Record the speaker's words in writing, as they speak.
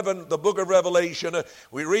the book of Revelation.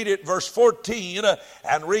 We read it verse 14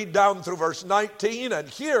 and read down through verse 19. And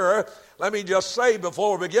here, let me just say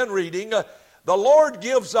before we begin reading, the Lord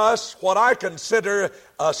gives us what I consider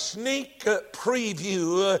a sneak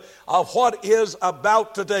preview of what is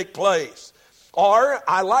about to take place. Or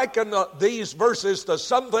I liken these verses to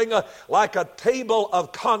something like a table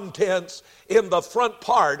of contents in the front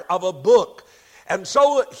part of a book. And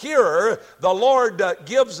so here the Lord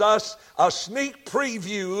gives us a sneak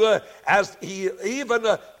preview as He even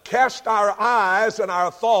cast our eyes and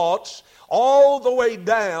our thoughts all the way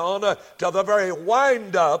down to the very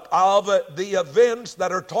wind-up of the events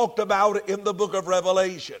that are talked about in the book of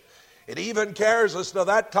Revelation. It even carries us to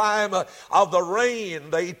that time of the reign,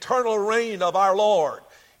 the eternal reign of our Lord.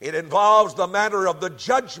 It involves the matter of the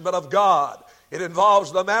judgment of God. It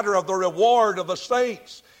involves the matter of the reward of the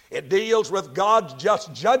saints. It deals with God's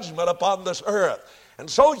just judgment upon this earth. And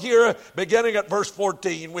so here, beginning at verse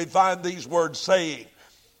 14, we find these words saying,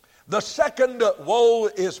 "The second woe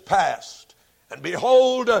is past, and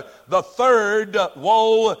behold, the third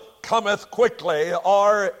woe cometh quickly,"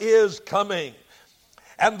 or is coming.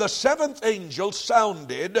 "And the seventh angel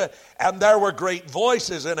sounded, and there were great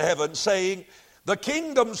voices in heaven, saying, The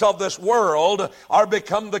kingdoms of this world are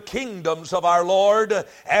become the kingdoms of our Lord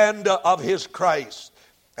and of His Christ.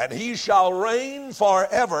 And He shall reign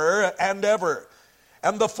forever and ever.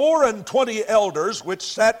 And the 24 elders which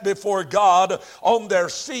sat before God on their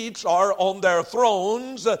seats or on their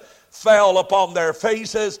thrones fell upon their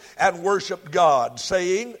faces and worshipped God,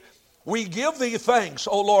 saying, We give Thee thanks,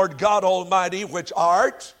 O Lord God Almighty, which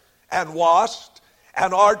art and wast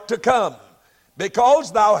and art to come,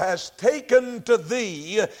 because Thou hast taken to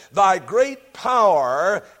Thee Thy great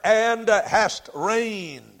power and hast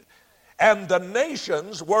reigned. And the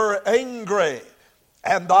nations were angry,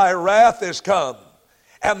 and Thy wrath is come,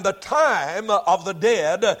 and the time of the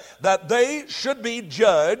dead, that they should be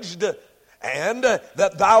judged, and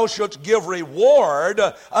that Thou shouldst give reward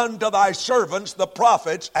unto Thy servants, the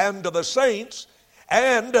prophets, and to the saints,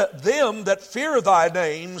 and them that fear Thy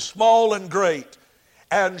name, small and great,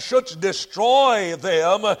 and shouldst destroy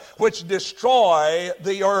them which destroy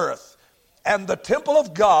the earth. And the temple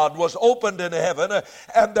of God was opened in heaven,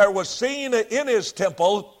 and there was seen in His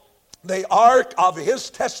temple the ark of His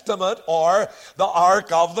testament, or the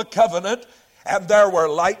ark of the covenant. And there were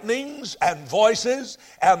lightnings and voices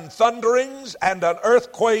and thunderings and an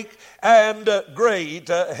earthquake and great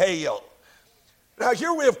hail." Now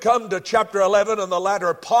here we have come to chapter 11 and the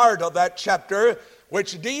latter part of that chapter,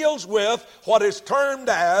 which deals with what is termed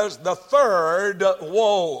as the third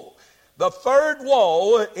woe. The third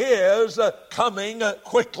woe is coming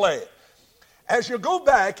quickly. As you go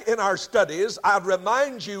back in our studies, I'd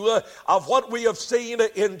remind you of what we have seen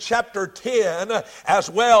in chapter 10 as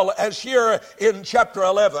well as here in chapter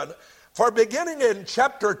 11. For beginning in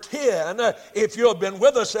chapter 10, if you have been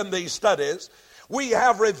with us in these studies, we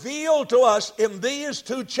have revealed to us in these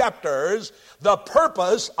two chapters the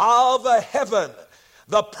purpose of heaven.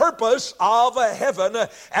 The purpose of heaven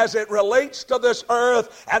as it relates to this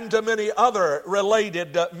earth and to many other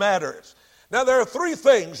related matters. Now there are three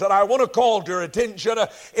things that I want to call to your attention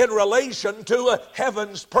in relation to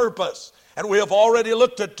heaven's purpose. And we have already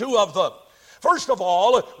looked at two of them. First of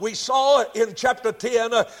all, we saw in chapter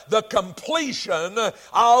 10 the completion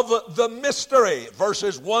of the mystery,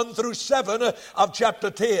 verses 1 through 7 of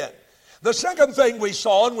chapter 10. The second thing we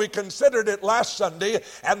saw, and we considered it last Sunday,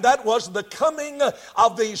 and that was the coming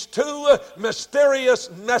of these two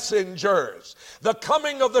mysterious messengers. The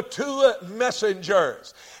coming of the two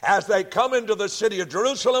messengers as they come into the city of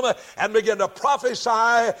Jerusalem and begin to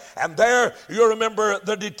prophesy. And there, you remember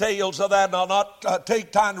the details of that, and I'll not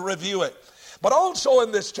take time to review it. But also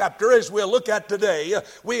in this chapter, as we'll look at today,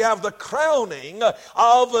 we have the crowning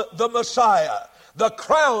of the Messiah. The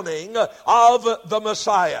crowning of the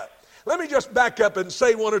Messiah. Let me just back up and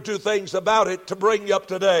say one or two things about it to bring you up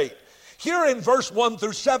to date. Here in verse 1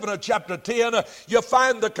 through 7 of chapter 10, you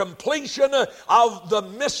find the completion of the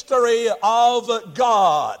mystery of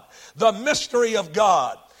God. The mystery of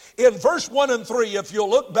God. In verse 1 and 3, if you'll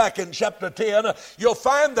look back in chapter 10, you'll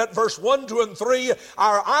find that verse 1, 2, and 3,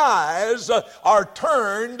 our eyes are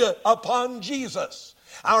turned upon Jesus.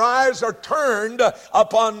 Our eyes are turned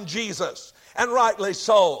upon Jesus, and rightly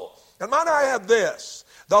so. And might I add this,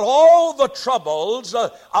 that all the troubles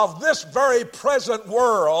of this very present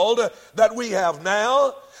world that we have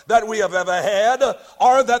now, that we have ever had,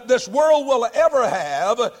 or that this world will ever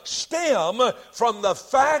have, stem from the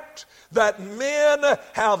fact that men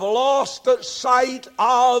have lost sight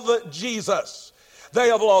of Jesus. They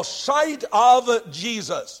have lost sight of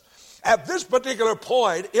Jesus. At this particular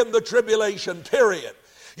point in the tribulation period,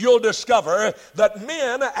 you'll discover that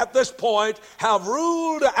men at this point have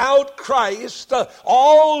ruled out Christ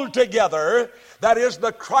altogether. That is,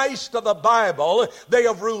 the Christ of the Bible, they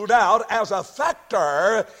have ruled out as a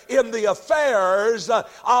factor in the affairs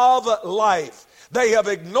of life. They have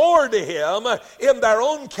ignored him in their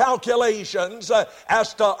own calculations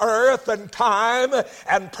as to earth and time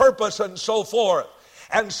and purpose and so forth.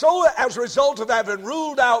 And so as a result of having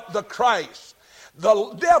ruled out the Christ,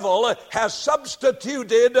 the devil has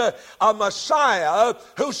substituted a Messiah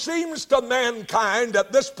who seems to mankind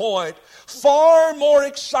at this point far more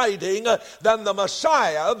exciting than the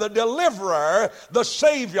Messiah, the deliverer, the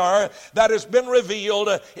Savior that has been revealed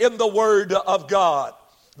in the Word of God.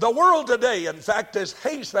 The world today, in fact, is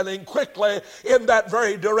hastening quickly in that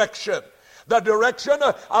very direction. The direction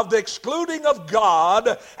of the excluding of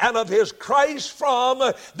God and of His Christ from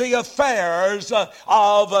the affairs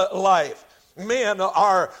of life. Men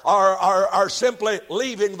are simply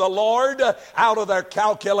leaving the Lord out of their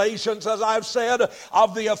calculations, as I've said,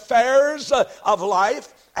 of the affairs of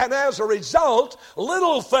life. And as a result,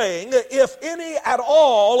 little thing, if any at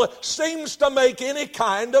all, seems to make any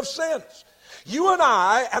kind of sense. You and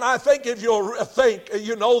I think if you think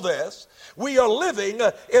you know this, we are living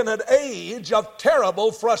in an age of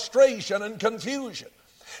terrible frustration and confusion.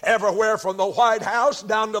 Everywhere from the White House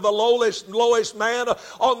down to the lowest man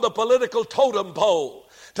on the political totem pole,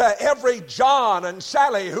 to every John and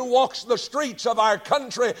Sally who walks the streets of our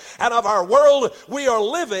country and of our world, we are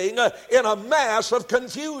living in a mass of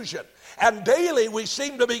confusion. And daily we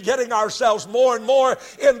seem to be getting ourselves more and more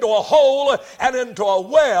into a hole and into a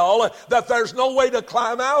well that there's no way to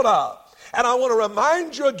climb out of. And I want to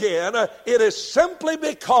remind you again, it is simply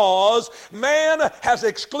because man has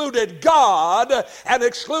excluded God and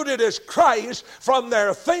excluded His Christ from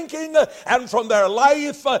their thinking and from their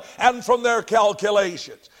life and from their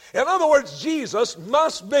calculations. In other words, Jesus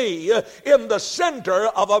must be in the center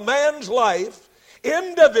of a man's life,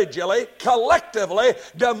 individually, collectively,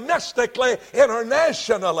 domestically,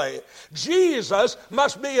 internationally. Jesus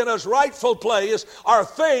must be in His rightful place, or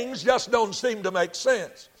things just don't seem to make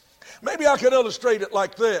sense. Maybe I could illustrate it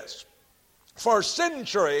like this. For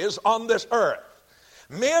centuries on this earth,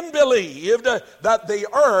 men believed that the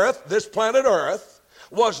earth, this planet Earth,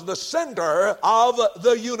 was the center of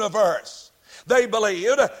the universe. They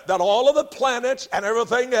believed that all of the planets and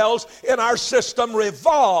everything else in our system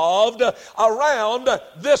revolved around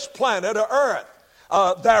this planet Earth.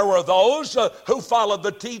 There were those who followed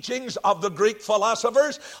the teachings of the Greek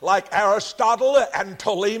philosophers like Aristotle and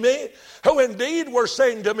Ptolemy, who indeed were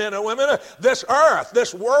saying to men and women, this earth,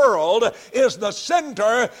 this world is the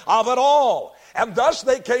center of it all. And thus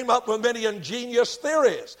they came up with many ingenious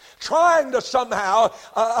theories, trying to somehow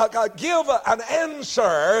give an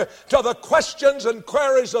answer to the questions and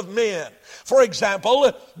queries of men. For example,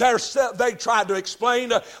 they tried to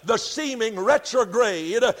explain the seeming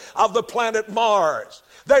retrograde of the planet Mars.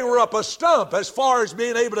 They were up a stump as far as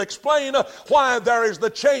being able to explain why there is the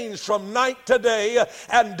change from night to day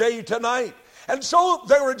and day to night. And so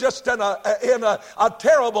they were just in a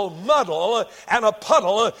terrible muddle and a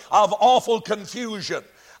puddle of awful confusion.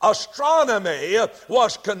 Astronomy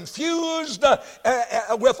was confused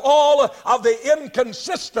with all of the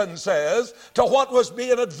inconsistencies to what was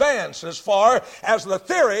being advanced as far as the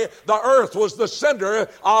theory the earth was the center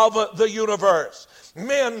of the universe.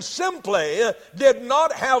 Men simply did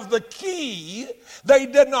not have the key. They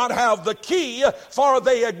did not have the key, for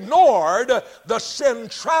they ignored the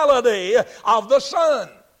centrality of the sun.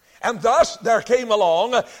 And thus there came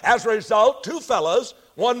along, as a result, two fellows,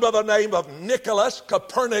 one by the name of Nicholas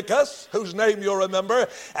Copernicus, whose name you'll remember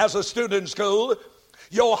as a student in school,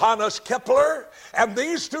 Johannes Kepler, and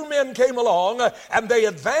these two men came along and they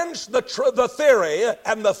advanced the theory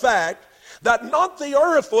and the fact that not the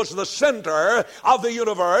earth was the center of the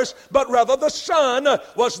universe, but rather the sun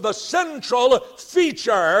was the central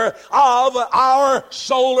feature of our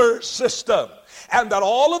solar system, and that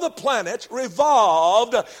all of the planets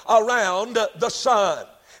revolved around the sun.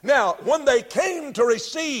 Now, when they came to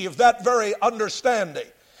receive that very understanding,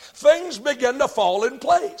 things began to fall in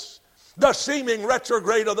place. The seeming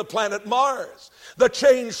retrograde of the planet Mars, the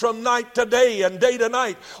change from night to day and day to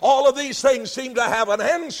night, all of these things seem to have an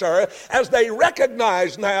answer as they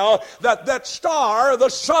recognize now that that star, the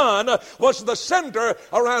sun, was the center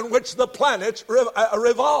around which the planets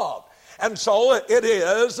revolved. And so it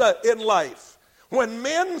is in life. When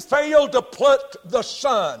men fail to put the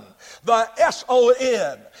Son, the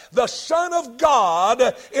S-O-N, the Son of God,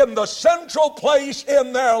 in the central place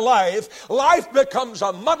in their life, life becomes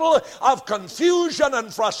a muddle of confusion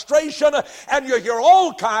and frustration, and you hear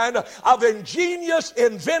all kind of ingenious,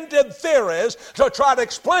 invented theories to try to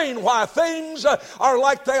explain why things are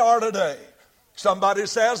like they are today. Somebody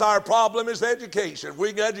says our problem is education.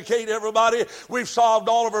 We can educate everybody. We've solved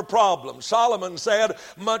all of our problems. Solomon said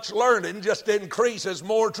much learning just increases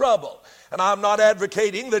more trouble. And I'm not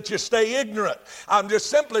advocating that you stay ignorant. I'm just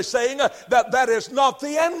simply saying that that is not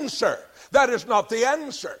the answer. That is not the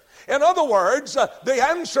answer. In other words, the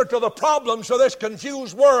answer to the problems of this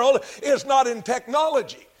confused world is not in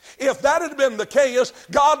technology. If that had been the case,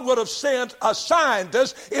 God would have sent a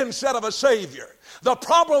scientist instead of a Savior. The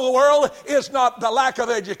problem of the world is not the lack of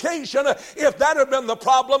education. If that had been the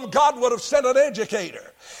problem, God would have sent an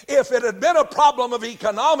educator. If it had been a problem of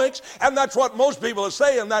economics, and that's what most people are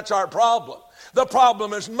saying, that's our problem. The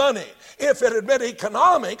problem is money. If it had been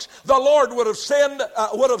economics, the Lord would have sent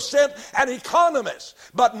an economist.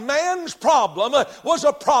 But man's problem was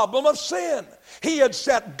a problem of sin. He had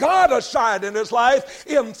set God aside in his life,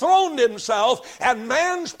 enthroned himself, and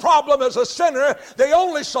man's problem as a sinner, the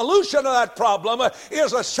only solution to that problem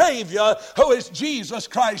is a Savior who is Jesus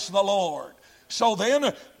Christ the Lord. So then,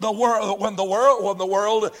 when the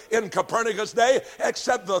world in Copernicus' day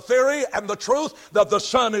accept the theory and the truth that the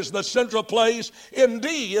sun is the central place,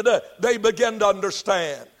 indeed, they begin to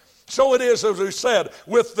understand. So it is, as we said,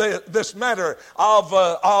 with this matter of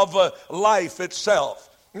life itself.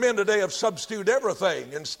 Men today have substituted everything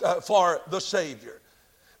for the Savior.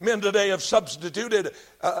 Men today have substituted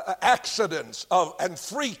accidents and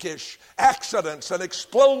freakish accidents and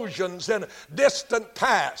explosions in distant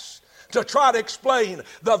past to try to explain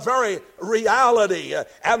the very reality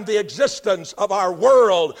and the existence of our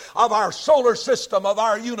world, of our solar system, of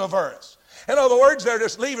our universe. In other words, they're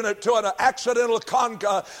just leaving it to an accidental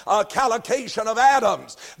collocation of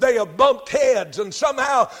atoms. They have bumped heads, and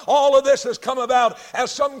somehow all of this has come about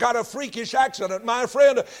as some kind of freakish accident. My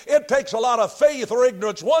friend, it takes a lot of faith or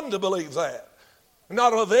ignorance, one, to believe that.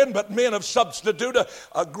 Not only then, but men have substituted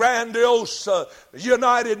a grandiose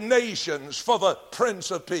United Nations for the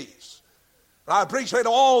Prince of Peace. I appreciate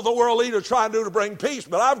all the world leaders trying to do to bring peace,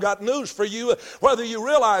 but I've got news for you. Whether you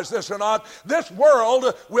realize this or not, this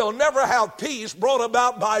world will never have peace brought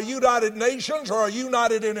about by United Nations or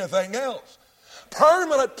united anything else.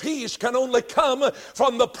 Permanent peace can only come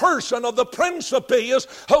from the person of the Prince of Peace,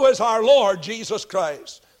 who is our Lord Jesus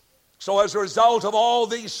Christ. So as a result of all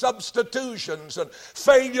these substitutions and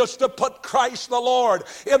failures to put Christ the Lord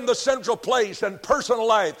in the central place in personal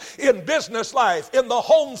life, in business life, in the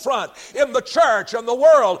home front, in the church, and the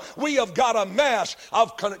world, we have got a mess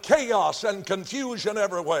of chaos and confusion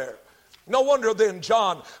everywhere. No wonder then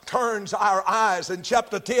John turns our eyes in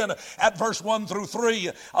chapter 10 at verse 1 through 3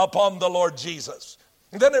 upon the Lord Jesus.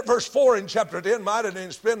 And then at verse 4 in chapter 10, I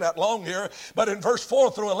didn't spend that long here, but in verse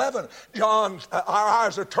 4 through 11, our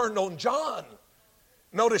eyes are turned on John.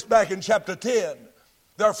 Notice back in chapter 10,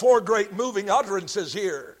 there are four great moving utterances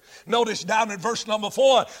here. Notice down in verse number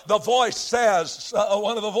 4, the voice says,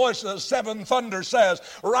 one of the voices of seven thunder says,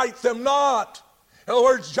 write them not. In other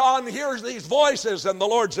words, John hears these voices, and the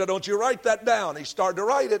Lord said, don't you write that down. He started to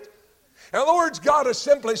write it. In other words, God is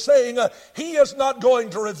simply saying He is not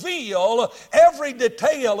going to reveal every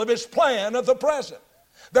detail of His plan at the present.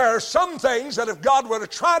 There are some things that if God were to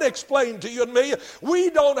try to explain to you and me,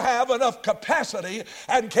 we don't have enough capacity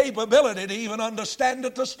and capability to even understand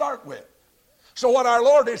it to start with. So what our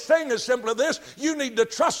Lord is saying is simply this: you need to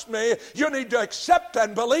trust me, you need to accept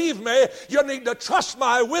and believe me, you need to trust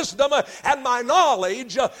my wisdom and my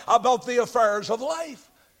knowledge about the affairs of life.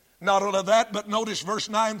 Not only that, but notice verse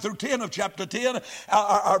 9 through 10 of chapter 10,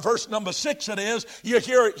 verse number 6 it is,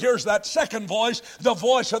 here's that second voice, the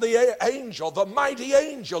voice of the angel, the mighty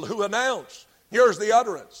angel who announced, here's the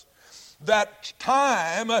utterance, that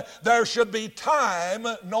there should be time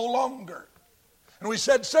no longer. And we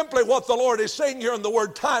said simply what the Lord is saying here in the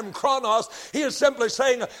word time, chronos, He is simply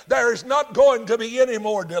saying there is not going to be any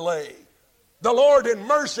more delay. The Lord in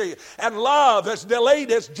mercy and love has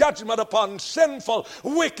delayed His judgment upon sinful,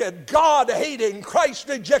 wicked, God-hating,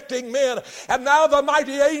 Christ-rejecting men. And now the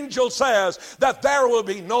mighty angel says that there will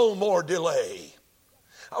be no more delay.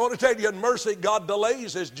 I want to tell you, in mercy, God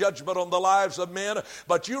delays His judgment on the lives of men.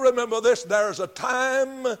 But you remember this, there's a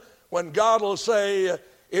time when God will say,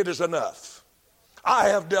 it is enough. I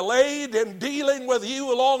have delayed in dealing with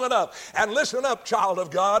you long enough. And listen up, child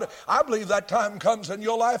of God, I believe that time comes in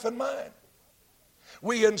your life and mine.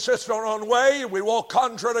 We insist on our own way. We walk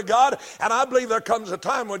contrary to God. And I believe there comes a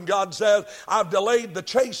time when God says, I've delayed the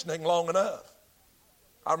chastening long enough.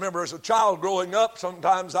 I remember as a child growing up,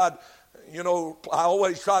 sometimes I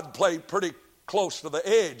always tried to play pretty close to the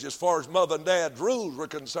edge as far as Mother and Dad's rules were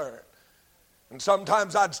concerned. And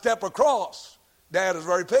sometimes I'd step across. Dad is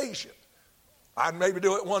very patient. I'd maybe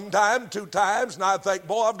do it one time, two times, and I'd think,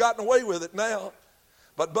 boy, I've gotten away with it now.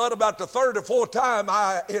 But about the third or fourth time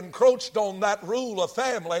I encroached on that rule of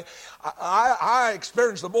family, I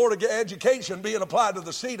experienced the board of education being applied to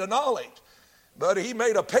the seat of knowledge. But he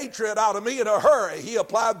made a patriot out of me in a hurry. He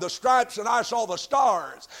applied the stripes and I saw the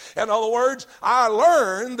stars. In other words, I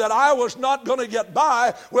learned that I was not going to get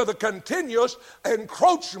by with a continuous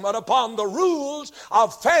encroachment upon the rules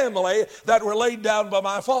of family that were laid down by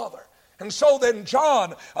my father. And so then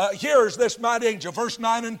John hears this mighty angel. Verse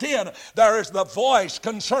 9 and 10, there is the voice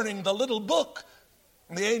concerning the little book.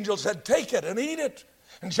 And the angel said, take it and eat it.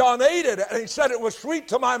 And John ate it, and he said it was sweet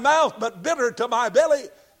to my mouth, but bitter to my belly.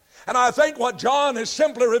 And I think what John is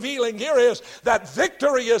simply revealing here is that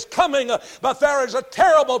victory is coming, but there is a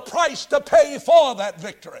terrible price to pay for that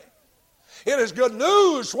victory. It is good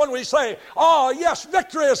news when we say, oh yes,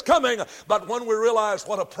 victory is coming, but when we realize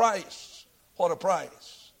what a price.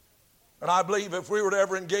 And I believe if we were to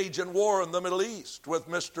ever engage in war in the Middle East with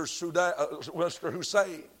Mr.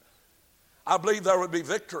 Hussein, I believe there would be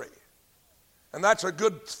victory. And that's a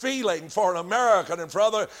good feeling for an American and for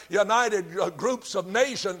other united groups of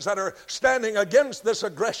nations that are standing against this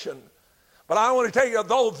aggression. But I want to tell you,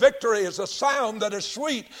 though victory is a sound that is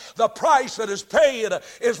sweet, the price that is paid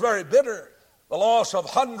is very bitter. The loss of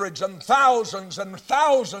hundreds and thousands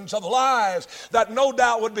of lives that no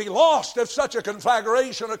doubt would be lost if such a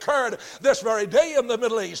conflagration occurred this very day in the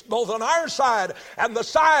Middle East, both on our side and the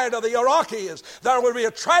side of the Iraqis. There would be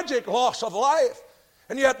a tragic loss of life.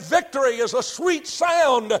 And yet victory is a sweet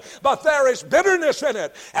sound, but there is bitterness in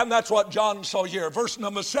it. And that's what John saw here. Verse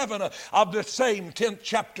number 7 of the same 10th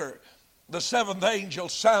chapter. The seventh angel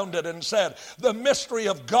sounded and said, the mystery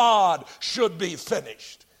of God should be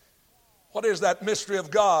finished. What is that mystery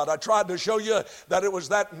of God? I tried to show you that it was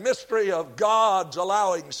that mystery of God's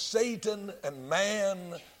allowing Satan and man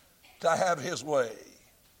to have his way.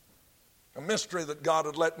 A mystery that God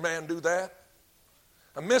would let man do that.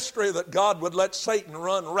 A mystery that God would let Satan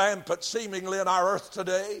run rampant seemingly in our earth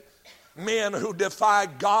today. Men who defy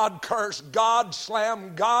God, curse God,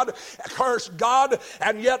 slam God, curse God,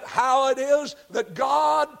 and yet how it is that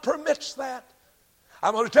God permits that.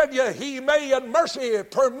 I'm going to tell you, he may in mercy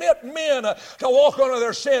permit men to walk under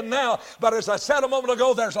their sin now, but as I said a moment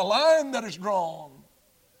ago, there's a line that is drawn.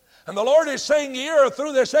 And the Lord is saying here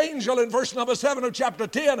through this angel in verse number 7 of chapter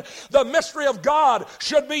 10, the mystery of God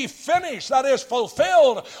should be finished, that is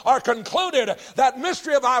fulfilled or concluded. That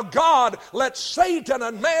mystery of our God lets Satan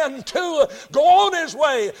and man too go on his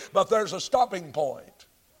way, but there's a stopping point.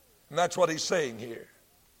 And that's what he's saying here.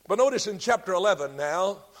 But notice in chapter 11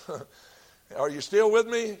 now, are you still with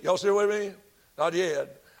me? Y'all still with me? Not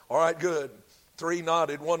yet. All right, good. 3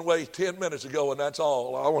 nodded one way 10 minutes ago, and that's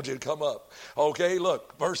all. I want you to come up. Okay,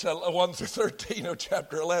 look, verse 1 through 13 of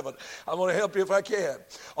chapter 11. I'm going to help you if I can.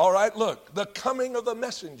 All right, look, the coming of the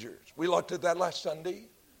messengers. We looked at that last Sunday.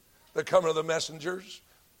 The coming of the messengers.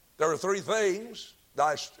 There are 3 things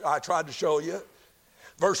that I tried to show you.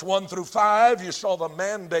 Verse 1 through 5, you saw the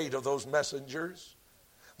mandate of those messengers.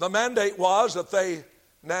 The mandate was that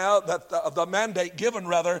the mandate given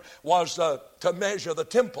was to measure the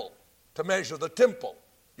temple. To measure the temple.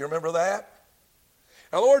 You remember that?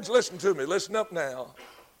 Now, Lord, listen to me. Listen up now.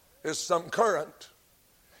 It's something current.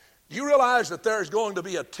 You realize that there is going to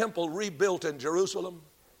be a temple rebuilt in Jerusalem?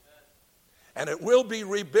 And it will be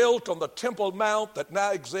rebuilt on the Temple Mount that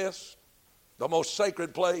now exists, the most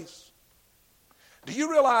sacred place. Do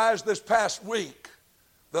you realize this past week,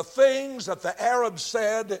 the things that the Arabs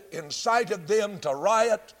said incited them to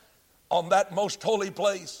riot on that most holy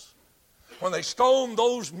place? When they stoned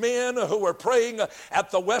those men who were praying at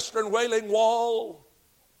the Western Wailing Wall,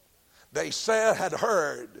 they had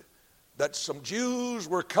heard that some Jews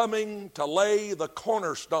were coming to lay the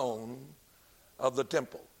cornerstone of the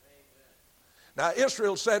temple. Now,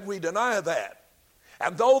 Israel said, we deny that.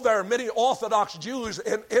 And though there are many Orthodox Jews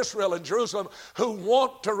in Israel and Jerusalem who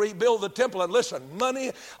want to rebuild the temple, and listen,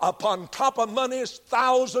 money upon top of money,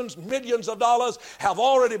 thousands, millions of dollars have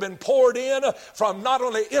already been poured in from not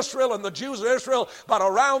only Israel and the Jews of Israel, but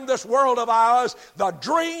around this world of ours. The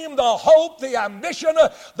dream, the hope, the ambition,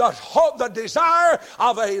 the desire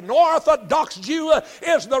of an Orthodox Jew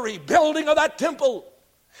is the rebuilding of that temple.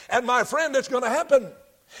 And my friend, it's going to happen.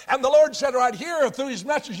 And the Lord said right here through his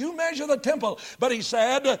message, you measure the temple. But he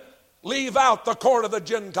said, leave out the court of the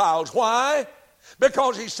Gentiles. Why?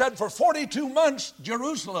 Because he said for 42 months,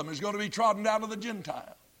 Jerusalem is going to be trodden down to the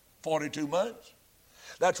Gentile. 42 months.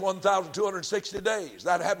 That's 1,260 days.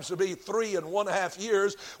 That happens to be 3.5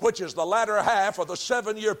 years, which is the latter half of the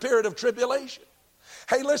 7-year period of tribulation.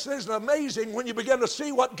 Hey, listen, isn't it amazing when you begin to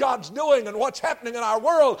see what God's doing and what's happening in our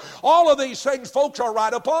world? All of these things, folks, are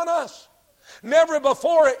right upon us. Never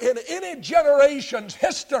before in any generation's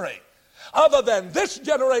history, other than this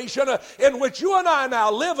generation in which you and I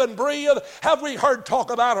now live and breathe, have we heard talk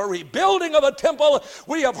about a rebuilding of the temple.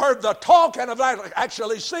 We have heard the talk and have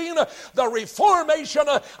actually seen the reformation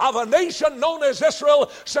of a nation known as Israel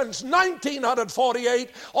since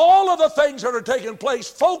 1948. All of the things that are taking place.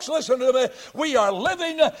 Folks, listen to me. We are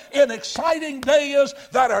living in exciting days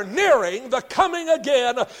that are nearing the coming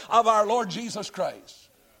again of our Lord Jesus Christ.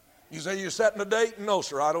 You say you're setting a date? No,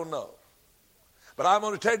 sir, I don't know. But I'm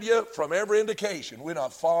going to tell you, from every indication, we're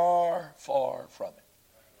not far, far from it.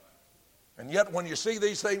 And yet when you see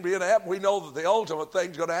these things begin to happen, we know that the ultimate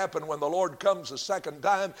thing's going to happen when the Lord comes the second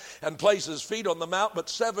time and places his feet on the mount. But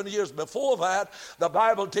 7 years before that, the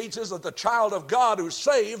Bible teaches that the child of God who's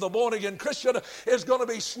saved, the born-again Christian, is going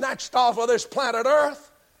to be snatched off of this planet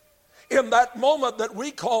Earth in that moment that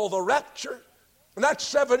we call the rapture. And that's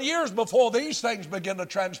 7 years before these things begin to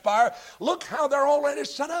transpire. Look how they're already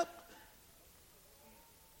set up.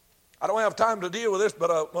 I don't have time to deal with this, but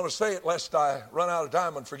I want to say it lest I run out of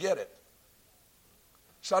time and forget it.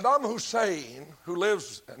 Saddam Hussein, who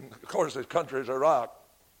lives, and of course his country is Iraq,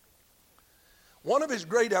 one of his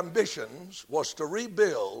great ambitions was to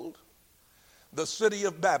rebuild the city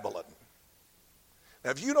of Babylon. Now,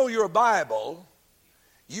 if you know your Bible,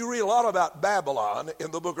 you read a lot about Babylon in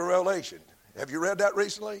the book of Revelation. Have you read that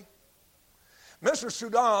recently? Mr.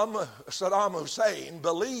 Saddam Hussein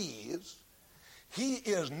believes he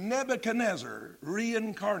is Nebuchadnezzar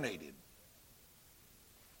reincarnated.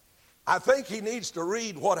 I think he needs to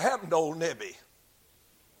read what happened to old Nebi.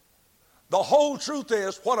 The whole truth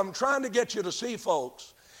is, what I'm trying to get you to see,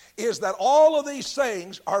 folks, is that all of these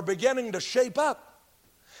things are beginning to shape up.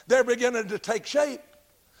 They're beginning to take shape.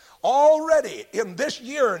 Already in this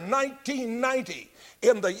year, 1990,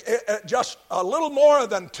 just a little more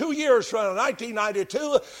than 2 years from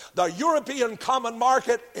 1992, the European Common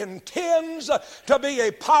Market intends to be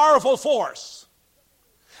a powerful force.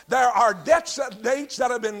 There are dates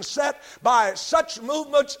that have been set by such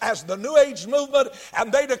movements as the New Age movement,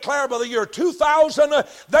 and they declare by the year 2000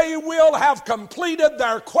 they will have completed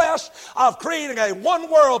their quest of creating a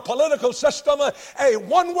one-world political system, a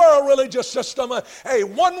one-world religious system, a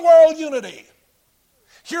one-world unity.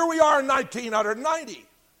 Here we are in 1990.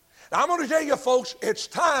 Now, I'm going to tell you, folks, it's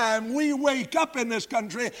time we wake up in this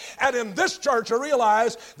country and in this church to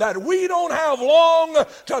realize that we don't have long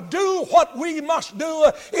to do what we must do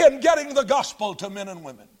in getting the gospel to men and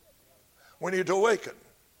women. We need to awaken.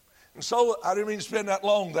 And so, I didn't mean to spend that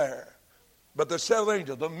long there. But the seventh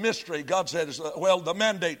angel, the mystery, God said, the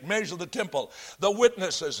mandate, measure the temple. The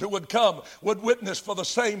witnesses who would come would witness for the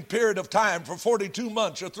same period of time, for 42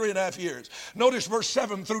 months or 3.5 years. Notice verse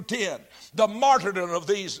 7 through 10, the martyrdom of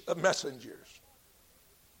these messengers.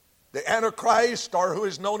 The Antichrist, or who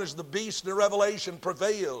is known as the beast in Revelation,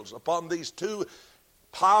 prevails upon these two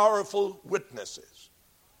powerful witnesses.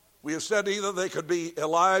 We have said either they could be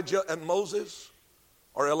Elijah and Moses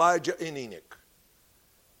or Elijah and Enoch.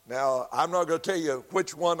 Now, I'm not going to tell you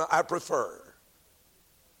which one I prefer,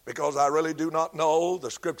 because I really do not know.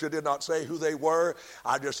 The scripture did not say who they were.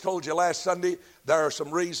 I just told you last Sunday there are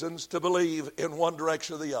some reasons to believe in one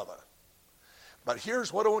direction or the other. But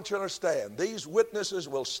here's what I want you to understand. These witnesses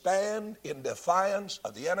will stand in defiance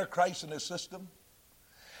of the Antichrist and his system.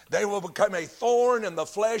 They will become a thorn in the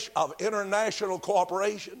flesh of international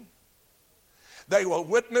cooperation. They will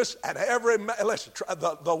witness, and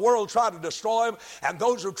the world tried to destroy them, and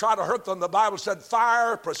those who try to hurt them, the Bible said,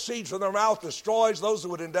 fire proceeds from their mouth, destroys those who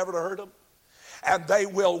would endeavor to hurt them. And they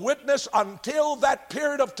will witness until that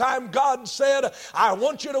period of time God said, I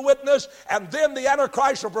want you to witness, and then the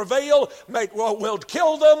Antichrist will prevail, will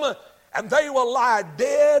kill them, and they will lie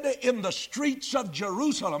dead in the streets of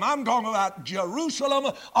Jerusalem. I'm talking about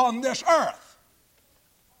Jerusalem on this earth.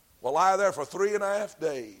 Will lie there for 3.5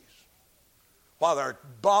 days. While their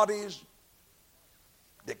bodies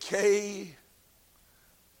decay,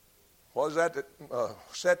 what is that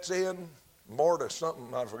sets in? Mortis,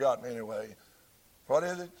 something I've forgotten anyway. What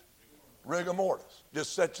is it? Rigor mortis.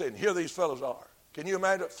 Just sets in. Here these fellows are. Can you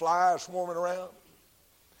imagine flies swarming around?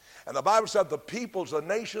 And the Bible said the peoples, the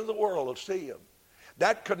nations of the world will see them.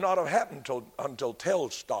 That could not have happened until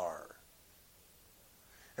Telstar.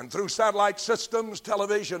 And through satellite systems,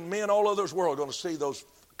 television, men all over this world are going to see those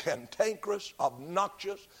cantankerous,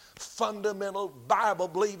 obnoxious, fundamental,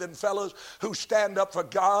 Bible-believing fellows who stand up for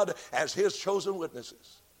God as his chosen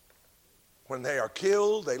witnesses. When they are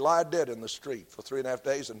killed, they lie dead in the street for 3.5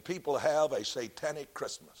 days, and people have a satanic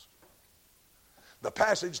Christmas. The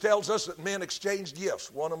passage tells us that men exchange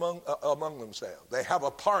gifts one among themselves. They have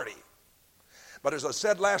a party. But as I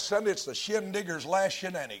said last Sunday, it's the shindigger's last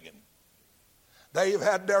shenanigan. They've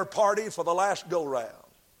had their party for the last go-round.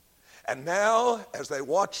 And now, as they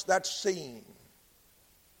watch that scene,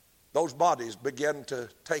 those bodies begin to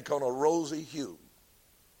take on a rosy hue.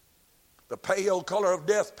 The pale color of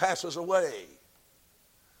death passes away.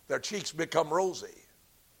 Their cheeks become rosy.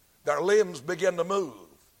 Their limbs begin to move.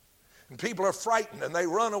 And people are frightened and they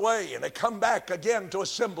run away and they come back again to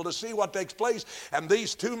assemble to see what takes place. And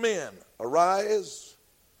these two men arise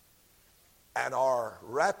and are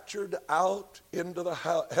raptured out into the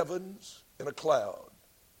heavens in a cloud.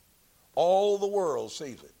 All the world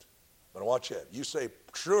sees it. But watch it. You say,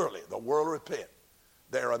 surely the world will repent.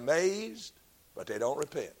 They're amazed, but they don't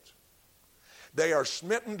repent. They are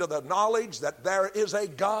smitten to the knowledge that there is a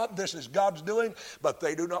God. This is God's doing, but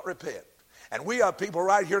they do not repent. And we have people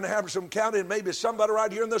right here in Habersham County, and maybe somebody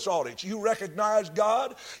right here in this audience. You recognize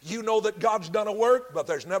God. You know that God's done a work, but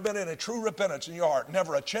there's never been any true repentance in your heart.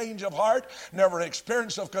 Never a change of heart, never an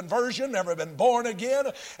experience of conversion, never been born again.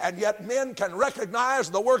 And yet men can recognize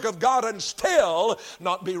the work of God and still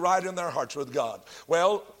not be right in their hearts with God.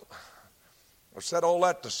 Well, I've said all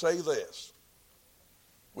that to say this.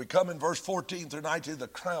 We come in verse 14 through 19, the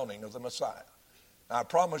crowning of the Messiah. Now, I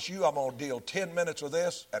promise you I'm going to deal 10 minutes with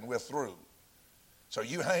this and we're through. So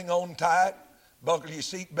you hang on tight, buckle your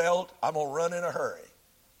seatbelt. I'm going to run in a hurry.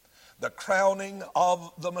 The crowning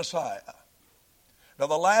of the Messiah. Now,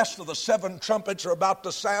 the last of the 7 trumpets are about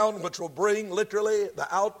to sound, which will bring literally the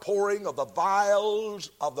outpouring of the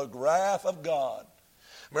vials of the wrath of God.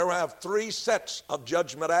 Remember, I have 3 sets of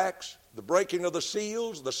judgment acts. The breaking of the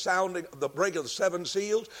seals, the breaking of the 7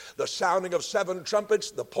 seals, the sounding of 7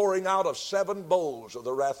 trumpets, the pouring out of 7 bowls of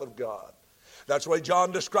the wrath of God. That's the way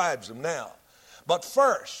John describes them now. But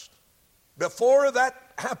first, before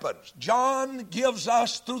that happens, John gives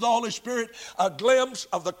us, through the Holy Spirit, a glimpse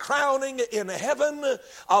of the crowning in heaven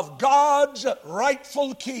of God's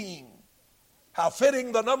rightful King. How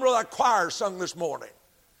fitting the number of that choir sung this morning.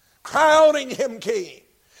 Crowning him King.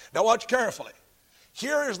 Now watch carefully.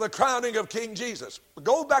 Here is the crowning of King Jesus.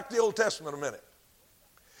 Go back to the Old Testament a minute.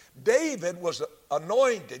 David was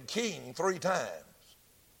anointed king 3 times.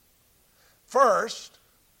 First,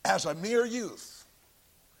 as a mere youth.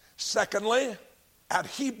 Secondly, at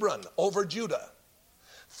Hebron over Judah.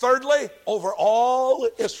 Thirdly, over all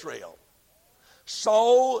Israel.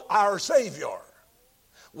 So our Savior.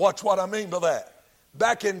 Watch what I mean by that.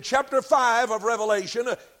 Back in chapter 5 of Revelation,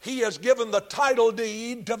 he has given the title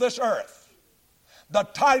deed to this earth. The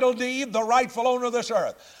title deed, the rightful owner of this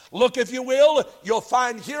earth. Look, if you will, you'll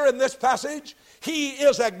find here in this passage, he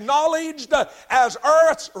is acknowledged as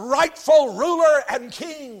earth's rightful ruler and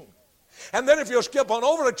king. And then if you'll skip on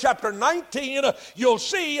over to chapter 19, you'll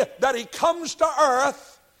see that he comes to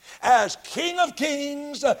earth as King of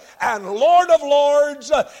Kings and Lord of Lords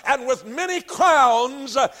and with many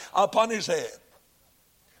crowns upon his head.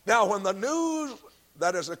 Now, when the news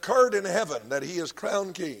that has occurred in heaven that he is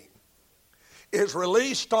crowned king is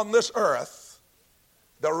released on this earth,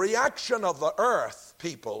 the reaction of the earth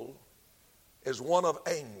people is one of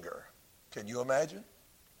anger. Can you imagine?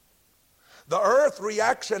 The earth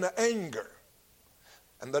reacts in anger.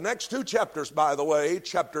 And the next 2 chapters, by the way,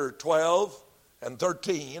 chapter 12 and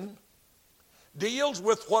 13, deals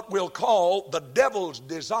with what we'll call the devil's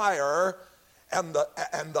desire and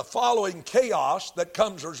the following chaos that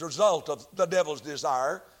comes as a result of the devil's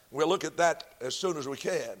desire. We'll look at that as soon as we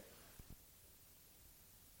can.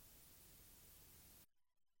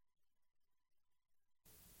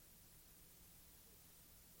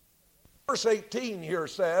 Verse 18 here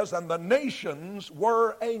says, and the nations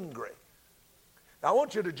were angry. Now I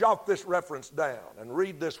want you to jot this reference down and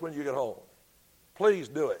read this when you get home. Please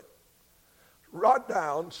do it. Write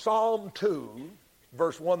down Psalm 2,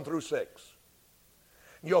 verse 1 through 6.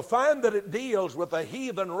 You'll find that it deals with the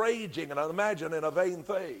heathen raging, and I imagine in a vain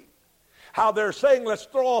thing. How they're saying, let's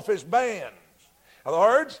throw off his bands. In other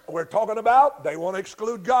words, we're talking about they want to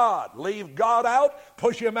exclude God, leave God out,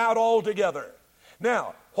 push him out altogether.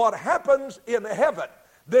 Now, what happens in heaven,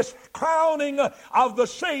 this crowning of the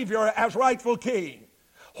Savior as rightful King,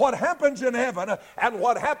 what happens in heaven and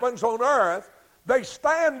what happens on earth, they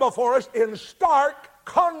stand before us in stark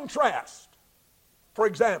contrast. For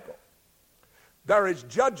example, there is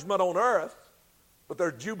judgment on earth, but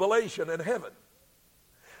there's jubilation in heaven.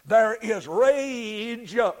 There is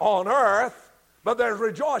rage on earth, but there's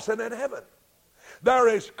rejoicing in heaven. There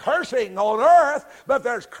is cursing on earth, but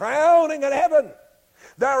there's crowning in heaven.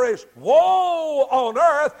 There is woe on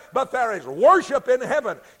earth, but there is worship in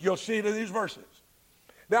heaven. You'll see it in these verses.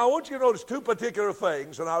 Now, I want you to notice two particular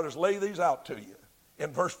things, and I'll just lay these out to you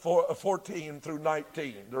in verse 14 through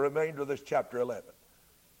 19, the remainder of this chapter 11.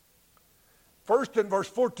 First, in verse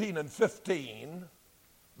 14 and 15,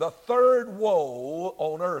 the third woe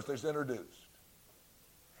on earth is introduced.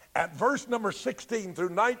 At verse number 16 through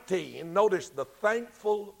 19, notice the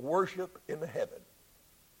thankful worship in heaven.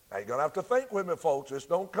 Now, you're going to have to think with me, folks. This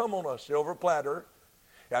don't come on a silver platter.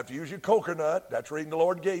 You have to use your coconut. That's the reason the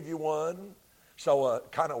Lord gave you one. So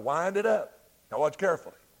kind of wind it up. Now, watch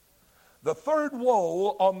carefully. The third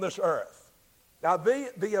woe on this earth. Now,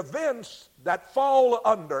 the events that fall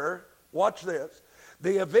under, watch this,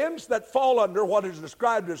 the events that fall under what is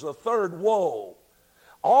described as the third woe,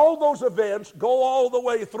 all those events go all the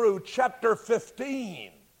way through chapter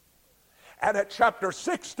 15. And at chapter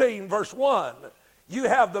 16, verse 1, you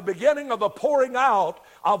have the beginning of the pouring out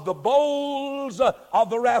of the bowls of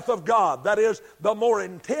the wrath of God. That is, the more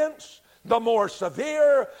intense, the more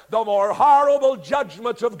severe, the more horrible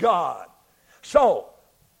judgments of God. So,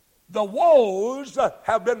 the woes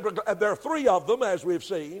have been, there are three of them, as we've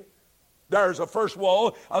seen. There's a first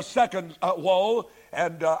woe, a second woe,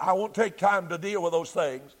 and I won't take time to deal with those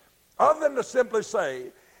things, other than to simply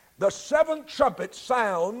say, the seventh trumpet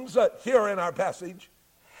sounds here in our passage,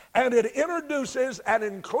 and it introduces and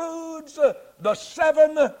includes the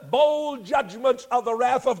seven bowl judgments of the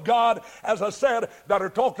wrath of God, as I said, that are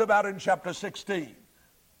talked about in chapter 16.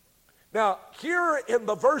 Now, here in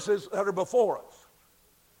the verses that are before us,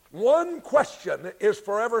 one question is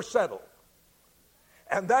forever settled,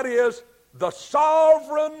 and that is the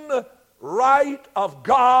sovereign right of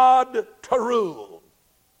God to rule.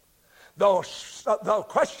 The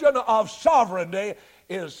question of sovereignty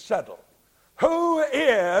is settled. Who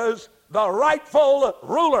is the rightful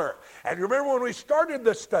ruler? And you remember when we started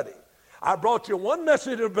this study, I brought you one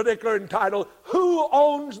message in particular entitled, Who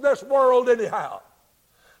Owns This World Anyhow?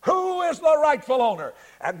 Who is the rightful owner?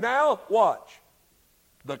 And now, watch.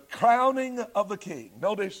 The crowning of the king.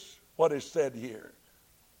 Notice what is said here.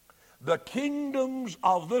 The kingdoms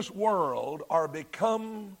of this world are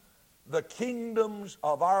become the kingdoms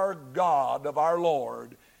of our God, of our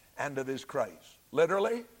Lord, and of his Christ.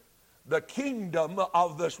 Literally, the kingdom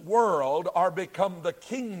of this world are become the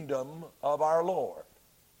kingdom of our Lord.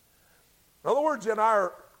 In other words, in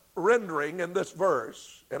our rendering in this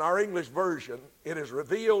verse, in our English version, it is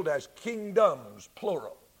revealed as kingdoms,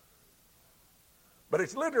 plural. But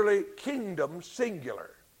it's literally kingdom,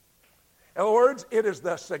 singular. In other words, it is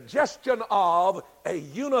the suggestion of a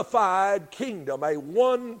unified kingdom, a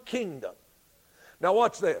one kingdom. Now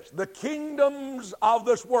watch this. The kingdoms of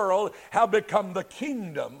this world have become the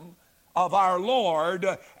kingdom of our Lord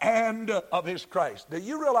and of his Christ. Do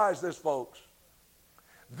you realize this, folks?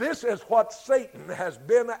 This is what Satan has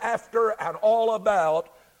been after and all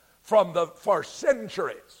about for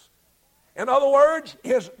centuries. In other words,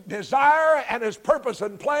 his desire and his purpose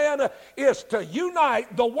and plan is to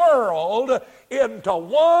unite the world into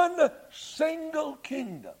one single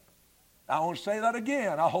kingdom. I want to say that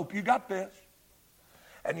again. I hope you got this.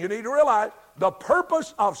 And you need to realize the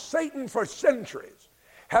purpose of Satan for centuries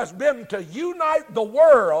has been to unite the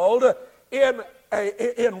world in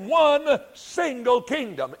one single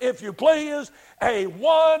kingdom. If you please, a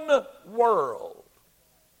one world.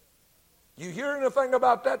 You hear anything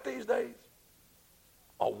about that these days?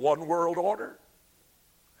 A one world order,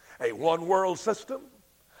 a one world system,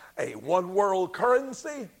 a one world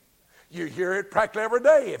currency. You hear it practically every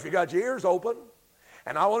day if you got your ears open.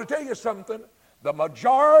 And I want to tell you something. The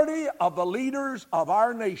majority of the leaders of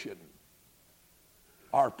our nation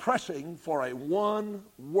are pressing for a one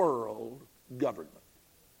world government.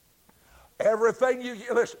 Everything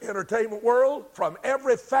this entertainment world, from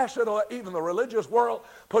every facet of even the religious world,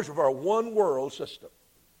 pushing for a one world system.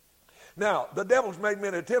 Now, the devil's made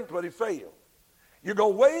many attempts, but he failed. You go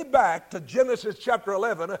way back to Genesis chapter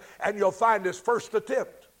 11, and you'll find his first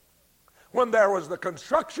attempt. When there was the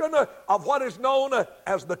construction of what is known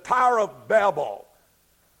as the Tower of Babel.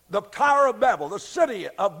 The Tower of Babel, the city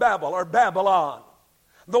of Babel, or Babylon.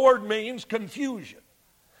 The word means confusion.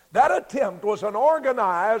 That attempt was an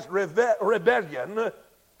organized rebellion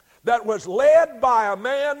that was led by a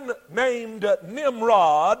man named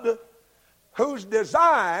Nimrod, whose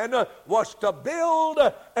design was to build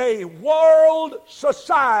a world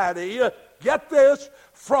society, get this,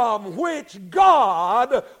 from which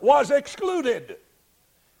God was excluded.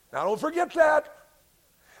 Now don't forget that.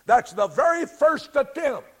 That's the very first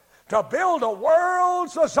attempt to build a world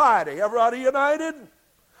society. Everybody united?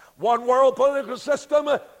 One world political system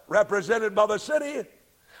represented by the city.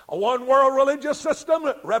 A one world religious system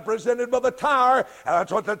represented by the Tower. And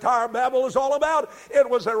that's what the Tower of Babel is all about. It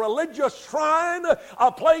was a religious shrine, a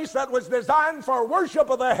place that was designed for worship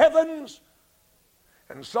of the heavens.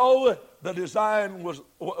 And so the design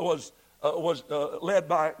was led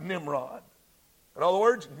by Nimrod. In other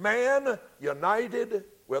words, man united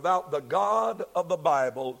without the God of the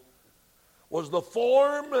Bible was the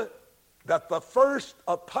form that the first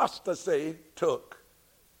apostasy took.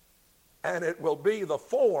 And it will be the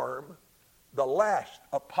form the last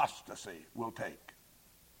apostasy will take.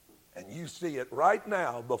 And you see it right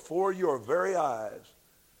now before your very eyes,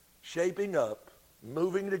 shaping up,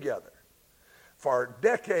 moving together. For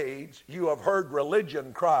decades, you have heard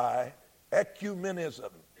religion cry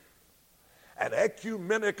ecumenism. An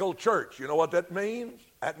ecumenical church, you know what that means?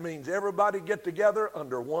 That means everybody get together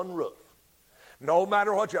under one roof. No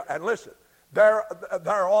matter what you, and listen, there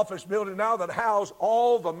are office buildings now that house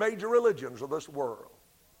all the major religions of this world.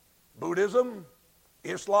 Buddhism,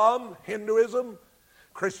 Islam, Hinduism,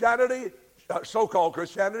 Christianity, so-called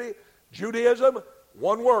Christianity, Judaism,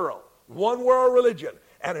 one world religion.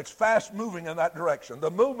 And it's fast moving in that direction.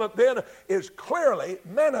 The movement then is clearly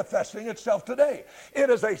manifesting itself today.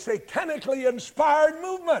 It is a satanically inspired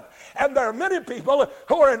movement. And there are many people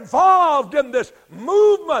who are involved in this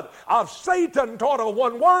movement of Satan taught a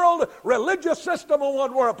one world religious system, a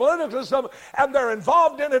one world political system, and they're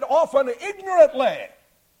involved in it often ignorantly.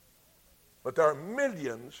 But there are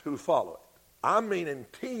millions who follow it. I mean in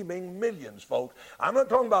teeming millions, folks. I'm not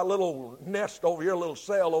talking about a little nest over here, a little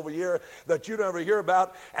cell over here that you never hear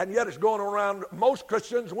about, and yet it's going around. Most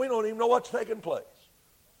Christians, we don't even know what's taking place.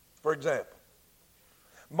 For example,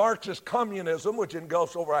 Marxist communism, which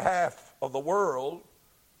engulfs over half of the world,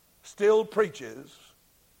 still preaches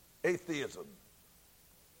atheism.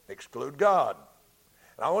 Exclude God.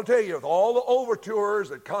 And I want to tell you, with all the overtures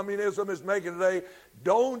that communism is making today,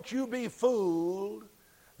 don't you be fooled.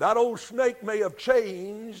 That old snake may have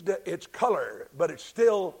changed its color, but it's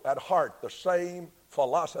still at heart the same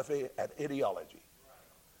philosophy and ideology.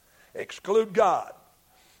 Exclude God.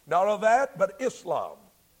 Not only that, but Islam,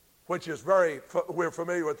 which is we're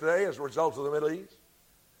familiar with today as a result of the Middle East.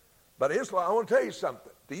 But Islam, I want to tell you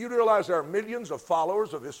something. Do you realize there are millions of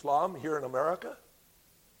followers of Islam here in America?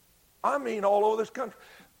 I mean all over this country.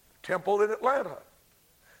 Temple in Atlanta.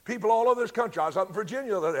 People all over this country. I was up in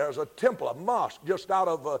Virginia the other day. There's a temple, a mosque just out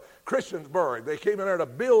of Christiansburg. They came in there to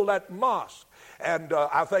build that mosque. And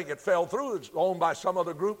I think it fell through. It's owned by some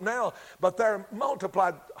other group now. But there are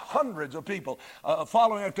multiplied hundreds of people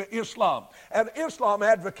following after Islam. And Islam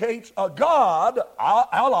advocates a God,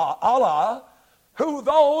 Allah, who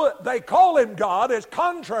though they call him God, is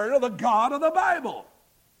contrary to the God of the Bible.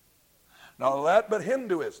 Not only that, but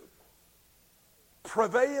Hinduism.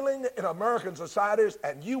 Prevailing in American societies,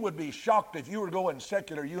 and you would be shocked if you were to go in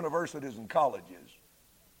secular universities and colleges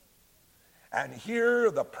and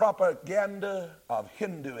hear the propaganda of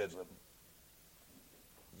Hinduism.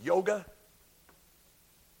 Yoga,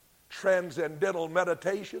 transcendental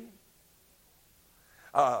meditation,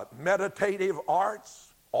 meditative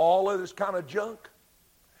arts, all of this kind of junk.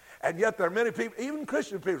 And yet there are many people, even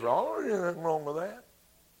Christian people, oh, there's nothing wrong with that.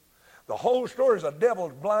 The whole story is the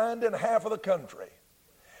devil's blind in half of the country.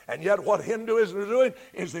 And yet what Hinduism is doing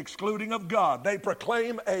is the excluding of God. They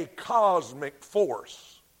proclaim a cosmic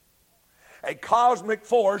force. A cosmic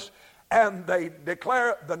force, and they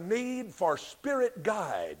declare the need for spirit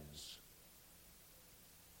guides.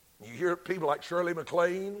 You hear people like Shirley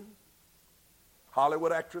MacLaine,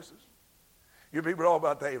 Hollywood actresses. You people know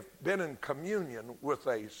about they've been in communion with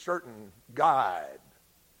a certain guide.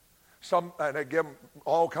 And they give them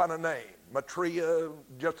all kind of names. Matria,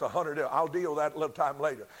 just 100. I'll deal with that a little time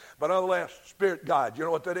later. But nonetheless, spirit guide. You know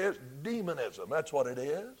what that is? Demonism. That's what it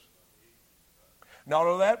is. Not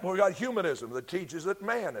only that, but we got humanism that teaches that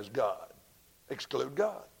man is God. Exclude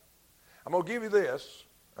God. I'm going to give you this,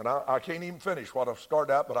 and I can't even finish what I've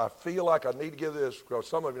started out, but I feel like I need to give this because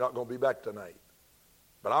some of you are not going to be back tonight.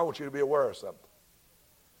 But I want you to be aware of something.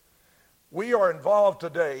 We are involved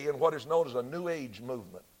today in what is known as a New Age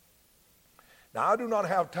movement. Now, I do not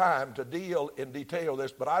have time to deal in detail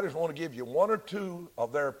this, but I just want to give you one or two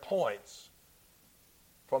of their points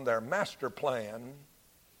from their master plan,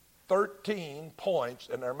 13 points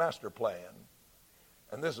in their master plan.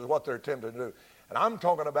 And this is what they're attempting to do. And I'm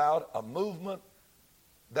talking about a movement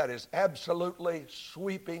that is absolutely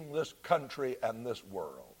sweeping this country and this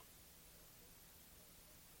world.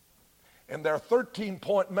 In their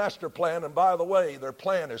 13-point master plan, and by the way, their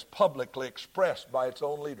plan is publicly expressed by its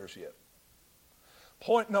own leadership.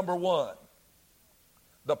 Point number one,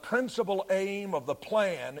 the principal aim of the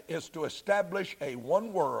plan is to establish a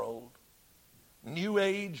one-world, New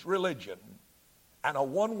Age religion and a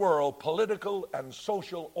one-world political and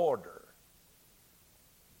social order.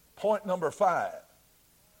 Point number 5,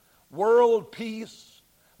 world peace,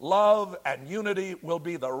 love, and unity will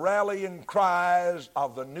be the rallying cries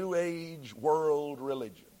of the New Age world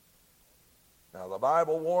religion. Now, the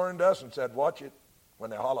Bible warned us and said, watch it. When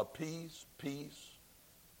they holler peace, peace,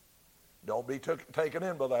 don't be taken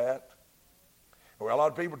in by that. Well, a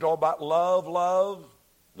lot of people talk about love, love.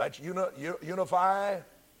 Let's unify.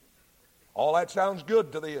 All that sounds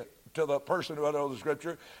good to the person who knows the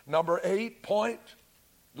Scripture. Number 8 point,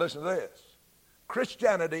 listen to this.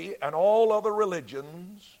 Christianity and all other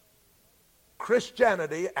religions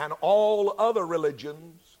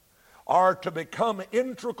are to become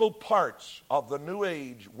integral parts of the New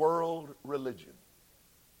Age world religion.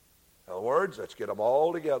 In other words, let's get them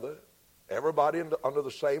all together, everybody under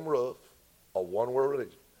the same roof, a one world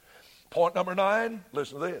religion. Point number 9,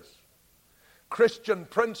 listen to this. Christian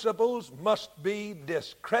principles must be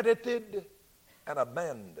discredited and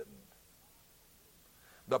abandoned.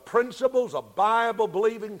 The principles of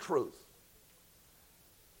Bible-believing truth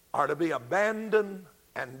are to be abandoned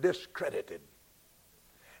and discredited.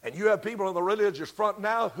 And you have people on the religious front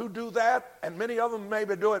now who do that, and many of them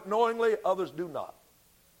maybe do it knowingly, others do not.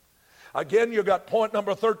 Again, you got point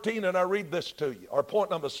number 13, and I read this to you, or point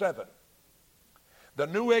number 7. The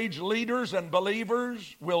New Age leaders and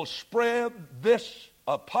believers will spread this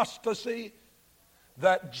apostasy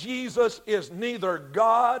that Jesus is neither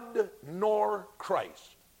God nor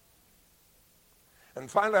Christ. And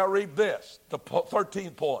finally, I read this, the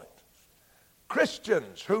 13th point.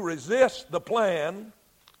 Christians who resist the plan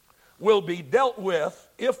will be dealt with,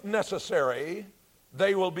 if necessary.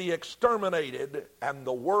 They will be exterminated and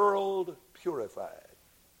the world purified.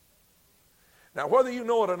 Now, whether you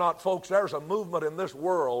know it or not, folks, there's a movement in this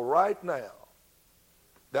world right now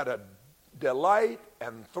that delight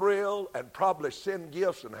and thrill and probably send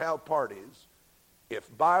gifts and have parties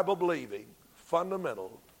if Bible-believing,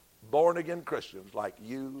 fundamental, born-again Christians like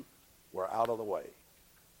you were out of the way.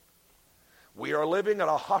 We are living in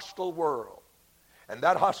a hostile world, and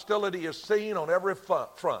that hostility is seen on every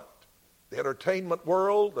front. The entertainment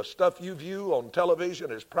world, the stuff you view on television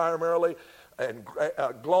is primarily and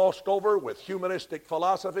glossed over with humanistic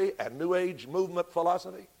philosophy and New Age movement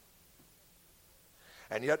philosophy.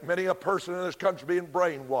 And yet many a person in this country being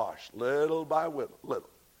brainwashed little by little.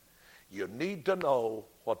 You need to know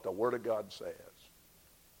what the Word of God says.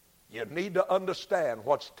 You need to understand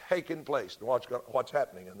what's taking place and what's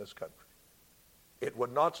happening in this country. It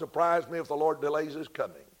would not surprise me if the Lord delays His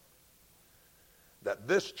coming, that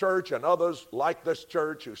this church and others like this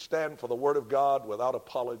church who stand for the Word of God without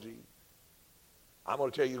apology, I'm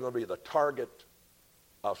going to tell you, you're going to be the target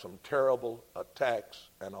of some terrible attacks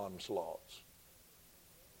and onslaughts.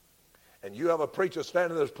 And you have a preacher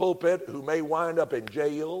standing in this pulpit who may wind up in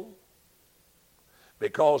jail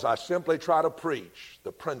because I simply try to preach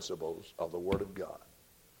the principles of the Word of God.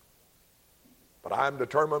 But I'm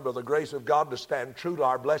determined by the grace of God to stand true to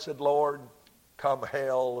our blessed Lord, come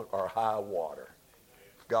hell or high water.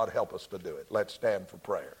 God help us to do it. Let's stand for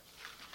prayer.